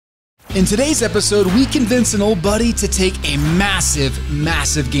In today's episode, we convince an old buddy to take a massive,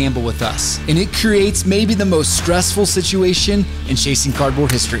 massive gamble with us. And it creates maybe the most stressful situation in chasing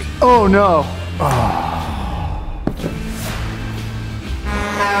cardboard history. Oh no. Oh.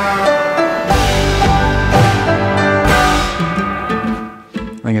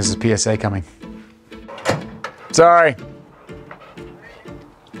 I think this is PSA coming. Sorry.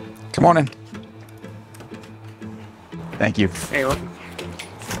 Come on in. Thank you. Hey, look.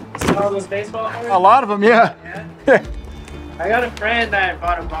 All those baseball cards? A lot of them, yeah. Yeah. I got a friend that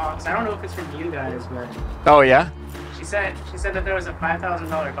bought a box. I don't know if it's from you guys, but Oh yeah? she said that there was a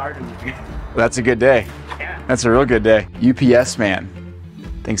 $5,000 card in there. That's a good day. Yeah. That's a real good day. UPS man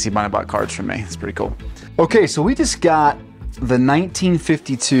thinks he might have bought cards from me. It's pretty cool. Okay, so we just got the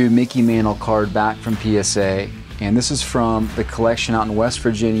 1952 Mickey Mantle card back from PSA, and this is from the collection out in West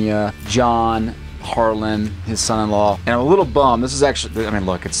Virginia. John Harlan, his son-in-law, and I'm a little bummed. This is actually, I mean,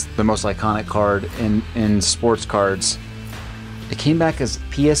 look, it's the most iconic card in sports cards. It came back as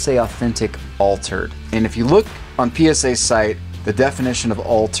PSA Authentic Altered, and if you look on PSA's site, the definition of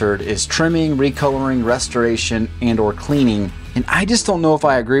altered is trimming, recoloring, restoration, and or cleaning. And I just don't know if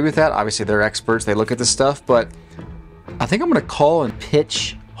I agree with that. Obviously, they're experts. They look at this stuff, but I think I'm going to call and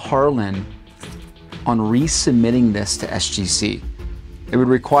pitch Harlan on resubmitting this to SGC. It would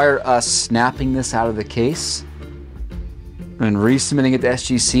require us snapping this out of the case and resubmitting it to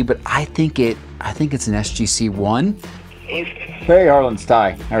SGC, but I think it's an SGC 1. Hey, Harlan, it's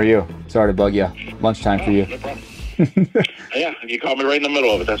Ty. How are you? Sorry to bug you. Lunchtime for you. No problem. Yeah, you caught me right in the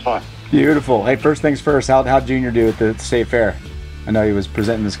middle of it. That's fine. Beautiful. Hey, first things first, how'd Junior do at the state fair? I know he was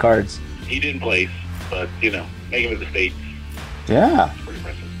presenting his cards. He didn't place, but, you know, making it to the States. Yeah. Pretty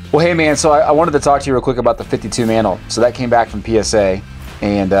impressive. Well, hey, man, so I wanted to talk to you real quick about the 52 Mantle. So that came back from PSA,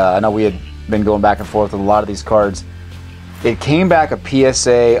 and I know we had been going back and forth with a lot of these cards. It came back a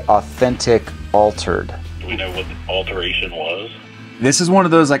PSA Authentic Altered. Do we know what the alteration was? This is one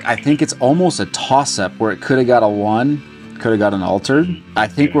of those, like, I think it's almost a toss-up where it could have got a 1, could have got an altered. I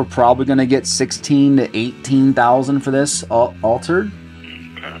think we're probably going to get 16 to 18,000 for this altered.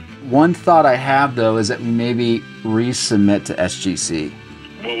 Okay. One thought I have, though, is that we maybe resubmit to SGC.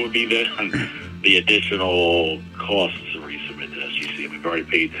 What would be the additional costs to resubmit to SGC? We've already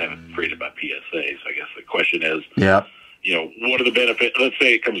paid to have it created by PSA, so I guess the question is, Yeah. you know, what are the benefits? Let's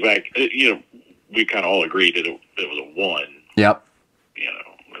say it comes back, you know, we kind of all agreed that it was a 1. Yep. You know,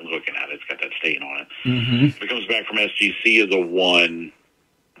 we're looking at it, it's got that stain on it. Mm-hmm. If it comes back from SGC as a 1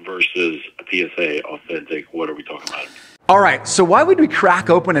 versus a PSA Authentic, what are we talking about? All right, so why would we crack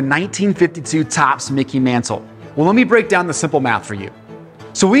open a 1952 Topps Mickey Mantle? Well, let me break down the simple math for you.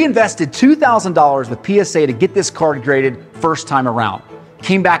 So we invested $2,000 with PSA to get this card graded first time around.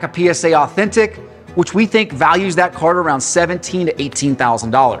 Came back a PSA Authentic, which we think values that card around $17,000 to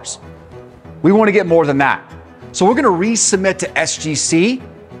 $18,000. We want to get more than that. So we're going to resubmit to SGC,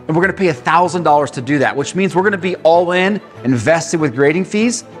 and we're going to pay $1,000 to do that, which means we're going to be all in, invested with grading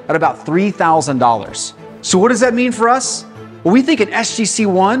fees at about $3,000. So what does that mean for us? Well, we think an SGC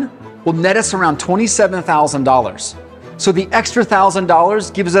 1 will net us around $27,000. So the extra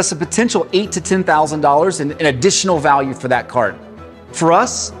 $1,000 gives us a potential $8,000 to $10,000 in additional value for that card. For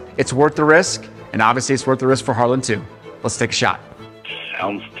us, it's worth the risk, and obviously it's worth the risk for Harlan too. Let's take a shot.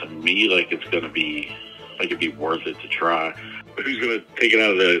 Sounds to me like it's going to be, like it'd be worth it to try. But who's going to take it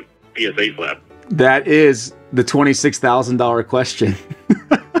out of the PSA slab? That is the $26,000 question.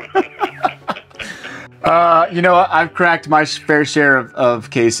 You know, I've cracked my fair share of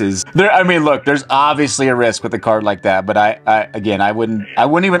cases. I mean, look, there's obviously a risk with a card like that, but again, I wouldn't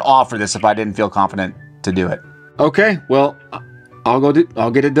even offer this if I didn't feel confident to do it. Okay, well, I'll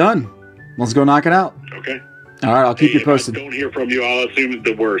get it done. Let's go knock it out. Okay. All right, I'll keep you posted. If I don't hear from you, I'll assume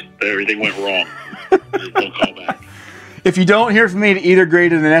the worst. Everything went wrong. Just don't call back. If you don't hear from me, it either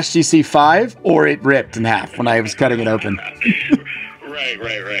graded an SGC 5 or it ripped in half when I was cutting it open. Right.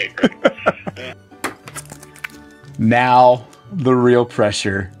 Now the real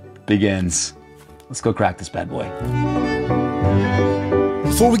pressure begins. Let's go crack this bad boy.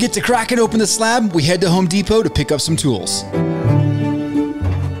 Before we get to cracking open the slab, we head to Home Depot to pick up some tools.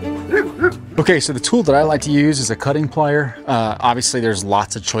 Okay, so the tool that I like to use is a cutting plier. Obviously, there's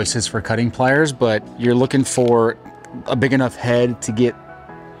lots of choices for cutting pliers, but you're looking for a big enough head to get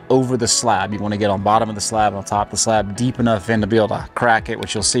over the slab. You want to get on bottom of the slab, on top of the slab, deep enough in to be able to crack it,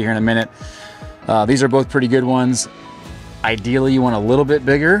 which you'll see here in a minute. These are both pretty good ones. Ideally, you want a little bit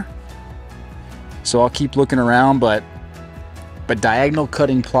bigger. So I'll keep looking around, but diagonal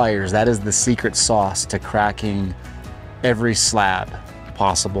cutting pliers, that is the secret sauce to cracking every slab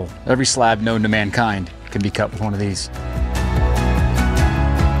possible. Every slab known to mankind can be cut with one of these.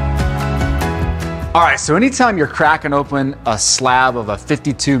 All right, so anytime you're cracking open a slab of a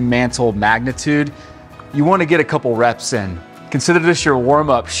 52 Mantle magnitude, you want to get a couple reps in. Consider this your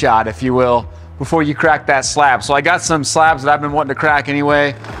warm-up shot, if you will, before you crack that slab. So I got some slabs that I've been wanting to crack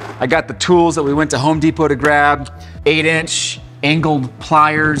anyway. I got the tools that we went to Home Depot to grab, 8-inch angled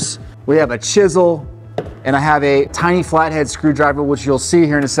pliers. We have a chisel, and I have a tiny flathead screwdriver, which you'll see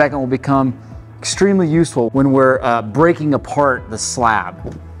here in a second will become extremely useful when we're breaking apart the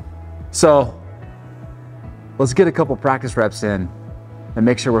slab. So let's get a couple practice reps in and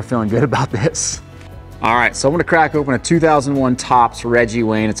make sure we're feeling good about this. All right, so I'm gonna crack open a 2001 Topps Reggie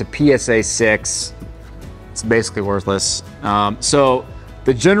Wayne. It's a PSA 6. It's basically worthless. So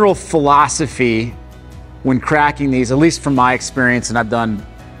the general philosophy when cracking these, at least from my experience, and I've done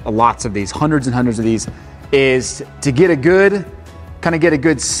lots of these, hundreds and hundreds of these, is to get a good, get a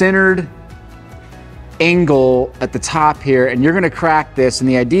good centered angle at the top here, and you're gonna crack this, and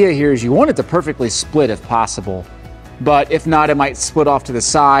the idea here is you want it to perfectly split if possible. But if not, it might split off to the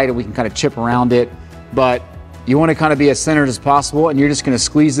side and we can kind of chip around it. But you want to kind of be as centered as possible, and you're just going to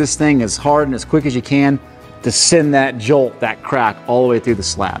squeeze this thing as hard and as quick as you can to send that jolt, that crack, all the way through the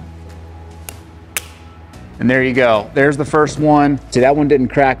slab. And there you go. There's the first one. See, that one didn't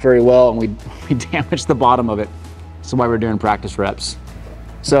crack very well, and we damaged the bottom of it. That's why we're doing practice reps.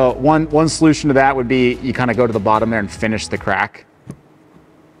 So one solution to that would be you kind of go to the bottom there and finish the crack.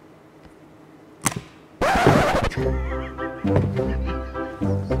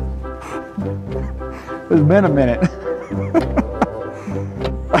 It's been a minute.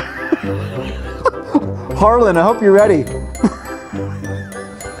 Harlan, I hope you're ready.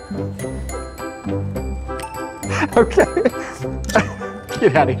 Okay.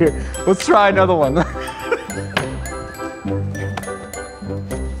 Get out of here. Let's try another one.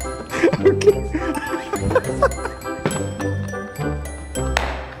 Okay.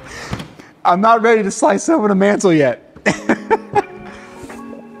 I'm not ready to slice open a Mantle yet.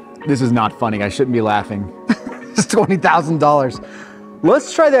 This is not funny. I shouldn't be laughing. It's $20,000.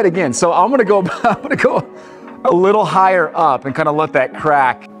 Let's try that again. So I'm gonna go a little higher up and kind of let that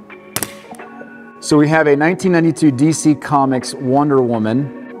crack. So we have a 1992 DC Comics Wonder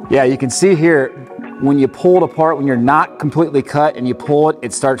Woman. Yeah, you can see here when you pull it apart, when you're not completely cut and you pull it,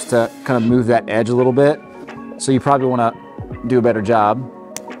 it starts to kind of move that edge a little bit. So you probably want to do a better job.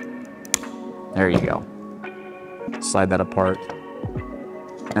 There you go. Slide that apart.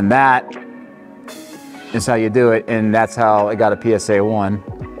 And that is how you do it, and that's how I got a PSA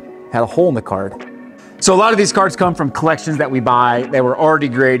 1. Had a hole in the card. So a lot of these cards come from collections that we buy. They were already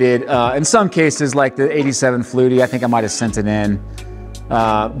graded. In some cases, like the 87 Flutie, I think I might have sent it in.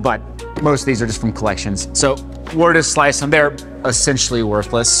 But most of these are just from collections. So we're just slice them. They're essentially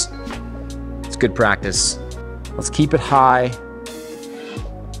worthless. It's good practice. Let's keep it high.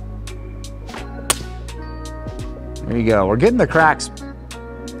 There you go. We're getting the cracks.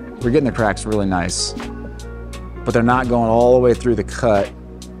 We're getting the cracks really nice, but they're not going all the way through the cut.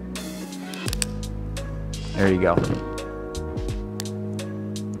 There you go.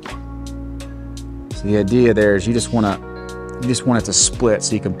 So the idea there is you just want it to split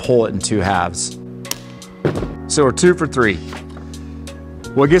so you can pull it in two halves. So we're 2 for 3.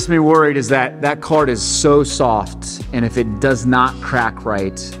 What gets me worried is that that card is so soft, and if it does not crack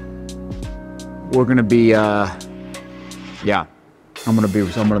right, we're gonna be, yeah. I'm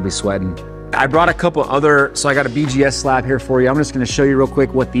gonna be sweating. I brought a couple other, so I got a BGS slab here for you. I'm just gonna show you real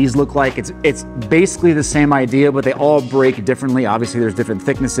quick what these look like. It's basically the same idea, but they all break differently. Obviously, there's different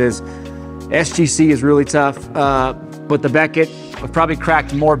thicknesses. SGC is really tough, but the Beckett, I've probably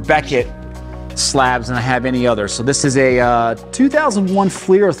cracked more Beckett slabs than I have any other. So this is a 2001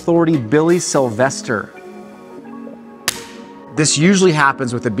 Fleer Authority Billy Sylvester. This usually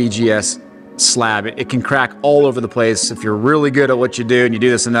happens with a BGS slab. It can crack all over the place. If you're really good at what you do and you do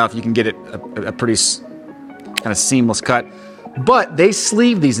this enough, you can get it a pretty kind of seamless cut. But they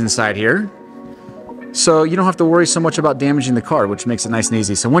sleeve these inside here, so you don't have to worry so much about damaging the card, which makes it nice and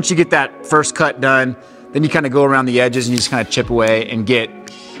easy. So once you get that first cut done, then you kind of go around the edges and you just kind of chip away and get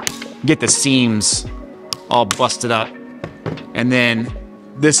the seams all busted up. And then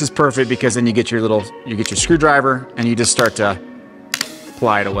this is perfect because then you get your screwdriver and you just start to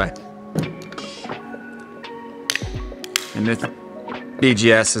ply it away. And this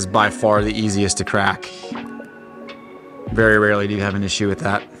BGS is by far the easiest to crack. Very rarely do you have an issue with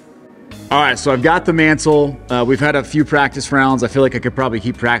that. All right, so I've got the Mantle. We've had a few practice rounds. I feel like I could probably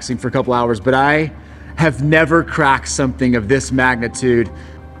keep practicing for a couple hours, but I have never cracked something of this magnitude.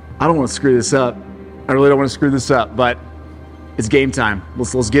 I don't want to screw this up. I really don't want to screw this up, but it's game time.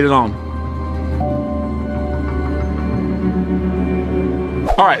 Let's get it on.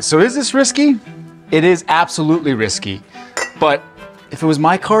 All right, so is this risky? It is absolutely risky, but if it was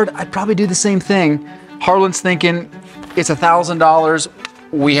my card, I'd probably do the same thing. Harlan's thinking it's $1,000.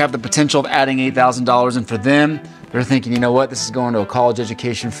 We have the potential of adding $8,000, and for them, they're thinking, you know what, this is going to a college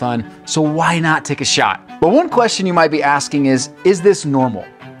education fund, so why not take a shot? But one question you might be asking is this normal?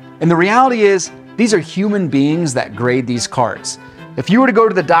 And the reality is, these are human beings that grade these cards. If you were to go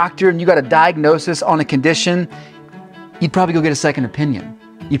to the doctor and you got a diagnosis on a condition, you'd probably go get a second opinion.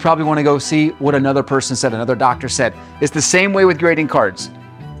 You'd probably want to go see what another person said, another doctor said. It's the same way with grading cards.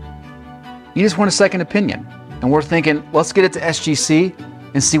 You just want a second opinion. And we're thinking, let's get it to SGC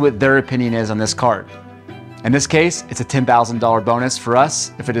and see what their opinion is on this card. In this case, it's a $10,000 bonus for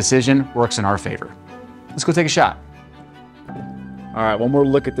us if a decision works in our favor. Let's go take a shot. All right, one more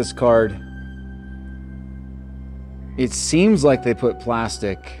look at this card. It seems like they put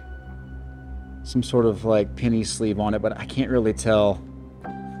plastic, some sort of like penny sleeve on it, but I can't really tell.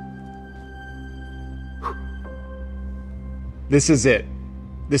 This is it.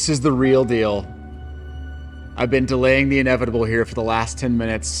 This is the real deal. I've been delaying the inevitable here for the last 10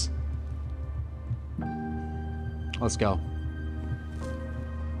 minutes. Let's go. All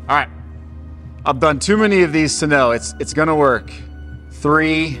right. I've done too many of these to know it's gonna work.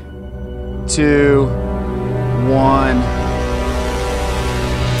 3, 2, 1.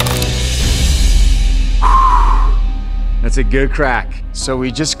 That's a good crack. So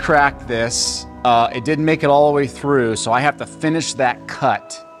we just cracked this. It didn't make it all the way through, so I have to finish that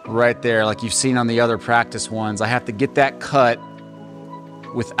cut right there like you've seen on the other practice ones. I have to get that cut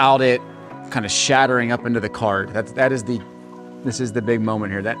without it kind of shattering up into the card. This is the big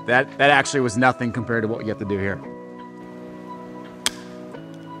moment here. That actually was nothing compared to what you have to do here.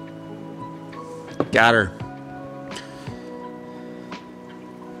 Got her.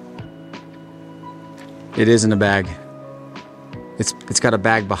 It is in a bag. It's got a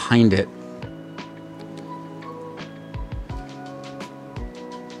bag behind it.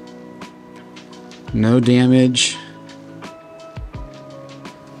 No damage.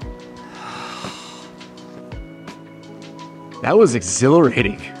 That was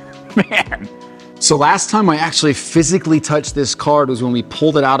exhilarating, man. So last time I actually physically touched this card was when we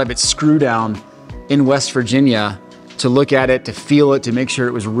pulled it out of its screw down in West Virginia to look at it, to feel it, to make sure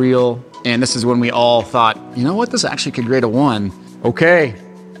it was real. And this is when we all thought, you know what, this actually could grade a 1. Okay,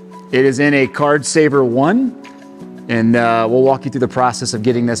 it is in a Card Saver 1. And we'll walk you through the process of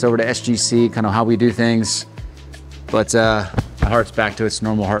getting this over to SGC, kind of how we do things. But my heart's back to its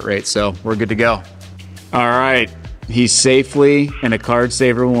normal heart rate, so we're good to go. All right, he's safely in a Card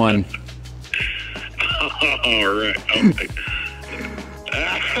Saver 1. All right.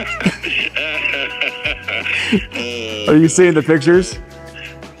 Are you seeing the pictures?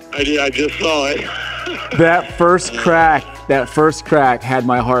 I just saw it. That first crack had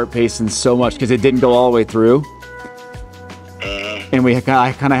my heart pacing so much because it didn't go all the way through. And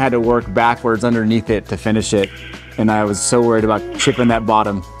I kind of had to work backwards underneath it to finish it. And I was so worried about chipping that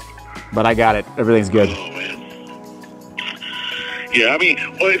bottom. But I got it. Everything's good. Oh, man. Yeah, I mean,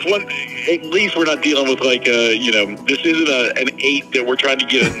 well, it's one. At least we're not dealing with like, this isn't an 8 that we're trying to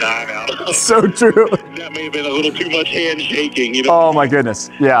get a 9 out of. So true. That may have been a little too much handshaking, you know? Oh, my goodness.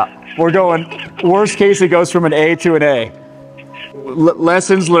 Yeah. We're going, worst case, it goes from an A to an A.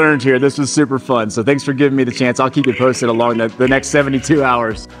 Lessons learned here. This was super fun. So thanks for giving me the chance. I'll keep you posted along the next 72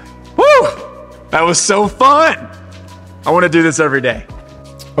 hours. Woo! That was so fun. I want to do this every day.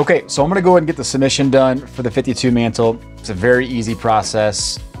 Okay, so I'm going to go ahead and get the submission done for the 52 Mantle. It's a very easy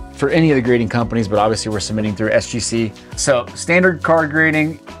process for any of the grading companies, but obviously we're submitting through SGC. So standard card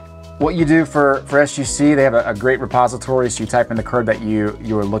grading, what you do for SGC, they have a great repository. So you type in the card that you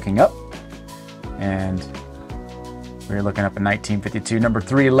are looking up, and we're looking up a 1952, number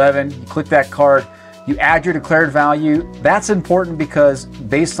 311. You click that card, you add your declared value. That's important because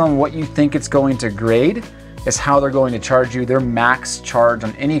based on what you think it's going to grade is how they're going to charge you. Their max charge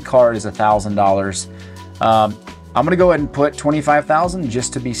on any card is $1,000. I'm gonna go ahead and put $25,000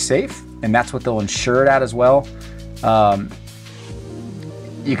 just to be safe, and that's what they'll insure it at as well.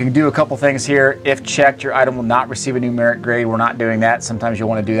 You can do a couple things here. If checked, your item will not receive a numeric grade. We're not doing that. Sometimes you'll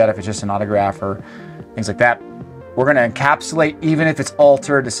want to do that if it's just an autograph or things like that. We're going to encapsulate even if it's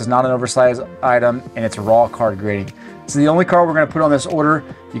altered. This is not an oversized item, and it's raw card grading. This is the only card we're going to put on this order.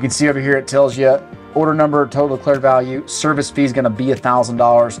 You can see over here it tells you order number, total declared value, service fee is going to be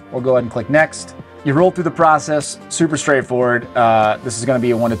 $1,000. We'll go ahead and click next. You roll through the process, super straightforward. This is going to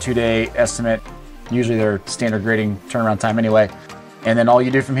be a 1 to 2 day estimate. Usually their standard grading turnaround time anyway. And then all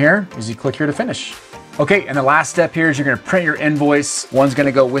you do from here is you click here to finish. Okay, and the last step here is you're gonna print your invoice. One's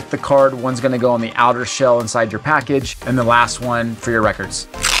gonna go with the card, one's gonna go on the outer shell inside your package, and the last one for your records.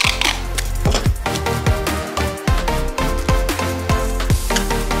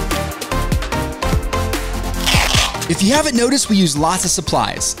 If you haven't noticed, we use lots of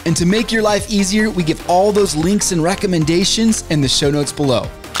supplies. And to make your life easier, we give all those links and recommendations in the show notes below.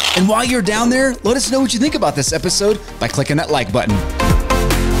 And while you're down there, let us know what you think about this episode by clicking that like button.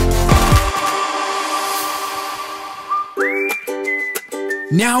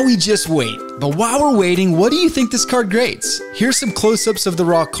 Now we just wait. But while we're waiting, what do you think this card grades? Here's some close-ups of the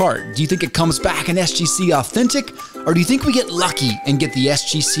raw card. Do you think it comes back in SGC Authentic? Or do you think we get lucky and get the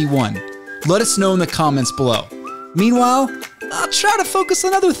SGC one? Let us know in the comments below. Meanwhile, I'll try to focus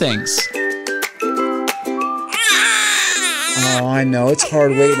on other things. Oh, I know. It's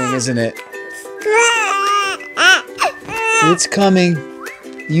hard waiting, isn't it? It's coming.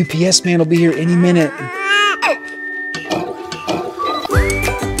 The UPS man will be here any minute.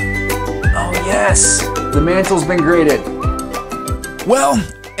 Oh, yes. The mantle's been graded. Well,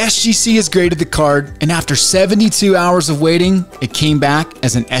 SGC has graded the card, and after 72 hours of waiting, it came back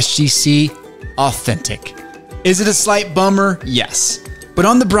as an SGC Authentic. Is it a slight bummer? Yes. But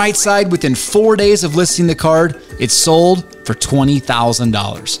on the bright side, within 4 days of listing the card, it sold for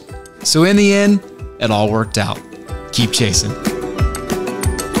 $20,000. So in the end, it all worked out. Keep chasing.